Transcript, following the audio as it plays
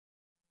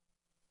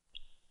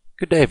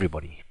Good day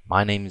everybody,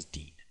 my name is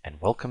Dean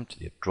and welcome to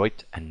the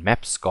Adroit and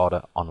Map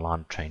SCADA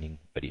online training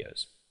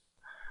videos.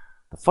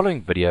 The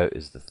following video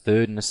is the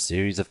third in a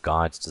series of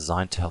guides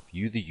designed to help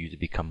you the user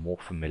become more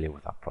familiar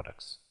with our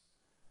products.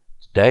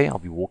 Today I'll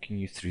be walking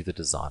you through the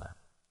designer.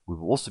 We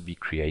will also be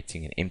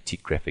creating an empty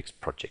graphics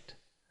project.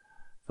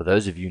 For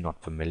those of you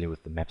not familiar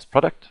with the Maps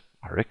product,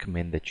 I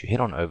recommend that you head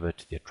on over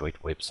to the Adroit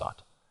website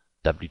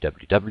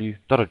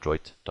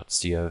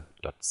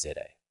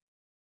www.adroit.co.za.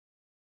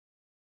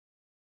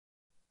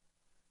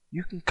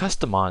 You can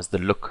customize the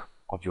look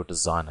of your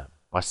designer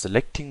by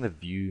selecting the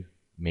View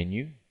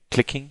menu,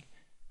 clicking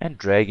and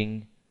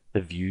dragging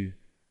the view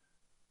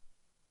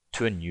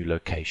to a new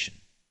location.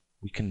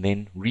 We can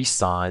then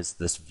resize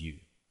this view.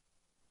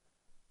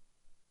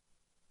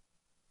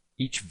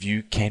 Each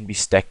view can be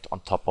stacked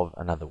on top of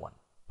another one.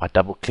 By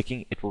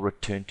double-clicking, it will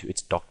return to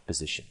its docked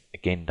position.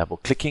 Again,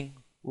 double-clicking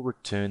will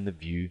return the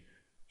view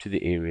to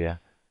the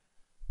area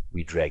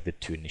we dragged it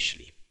to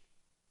initially.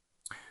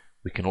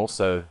 We can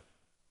also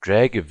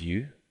drag a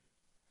view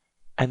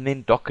and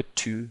then dock it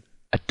to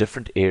a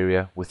different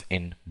area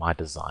within my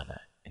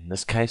designer, in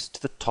this case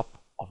to the top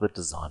of the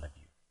designer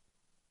view.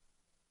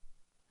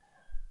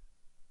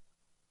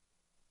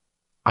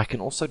 I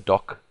can also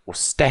dock or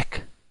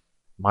stack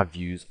my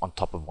views on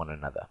top of one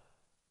another.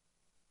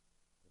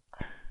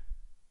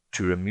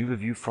 To remove a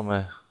view from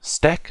a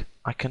stack,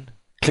 I can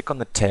click on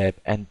the tab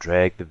and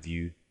drag the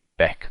view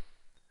back.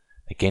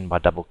 Again, by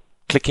double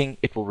clicking,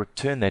 it will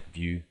return that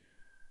view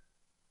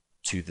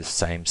to the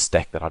same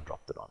stack that I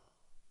dropped it on.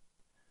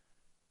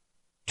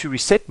 To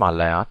reset my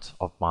layout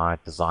of my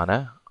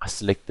designer, I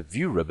select the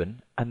view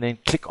ribbon and then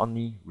click on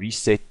the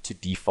reset to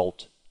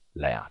default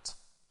layout.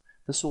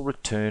 This will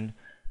return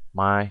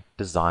my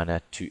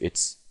designer to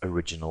its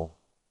original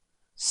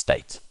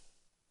state.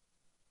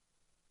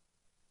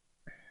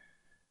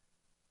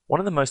 One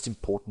of the most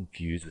important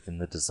views within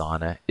the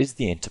designer is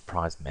the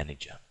Enterprise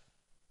Manager.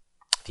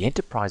 The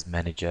Enterprise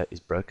Manager is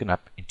broken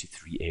up into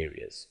three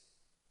areas.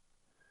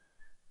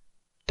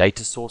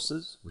 Data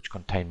sources, which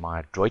contain my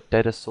Adroit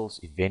data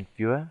source event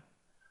viewer,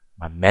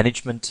 my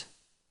management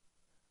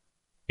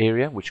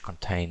area, which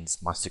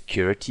contains my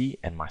security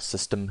and my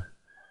system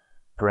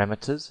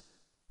parameters.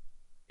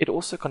 It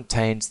also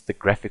contains the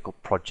graphical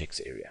projects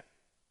area.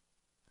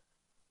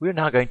 We are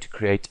now going to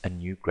create a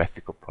new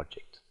graphical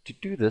project. To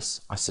do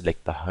this, I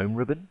select the Home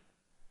ribbon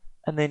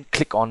and then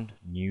click on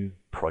New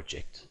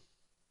Project.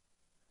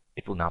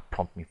 It will now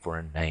prompt me for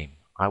a name.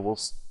 I will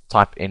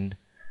type in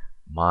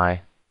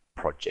my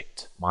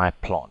project, my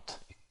plant.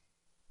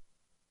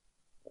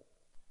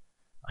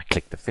 I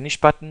click the Finish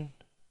button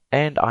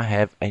and I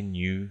have a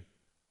new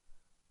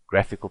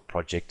graphical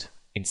project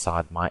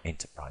inside my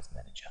Enterprise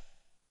Manager.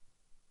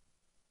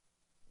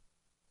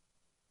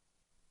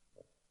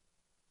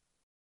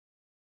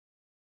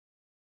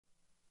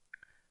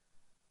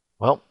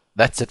 Well,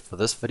 that's it for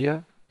this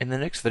video. In the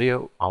next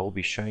video, I will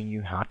be showing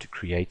you how to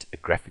create a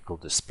graphical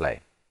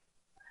display.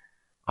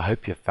 I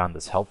hope you have found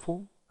this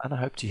helpful and I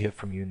hope to hear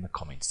from you in the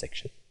comments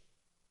section.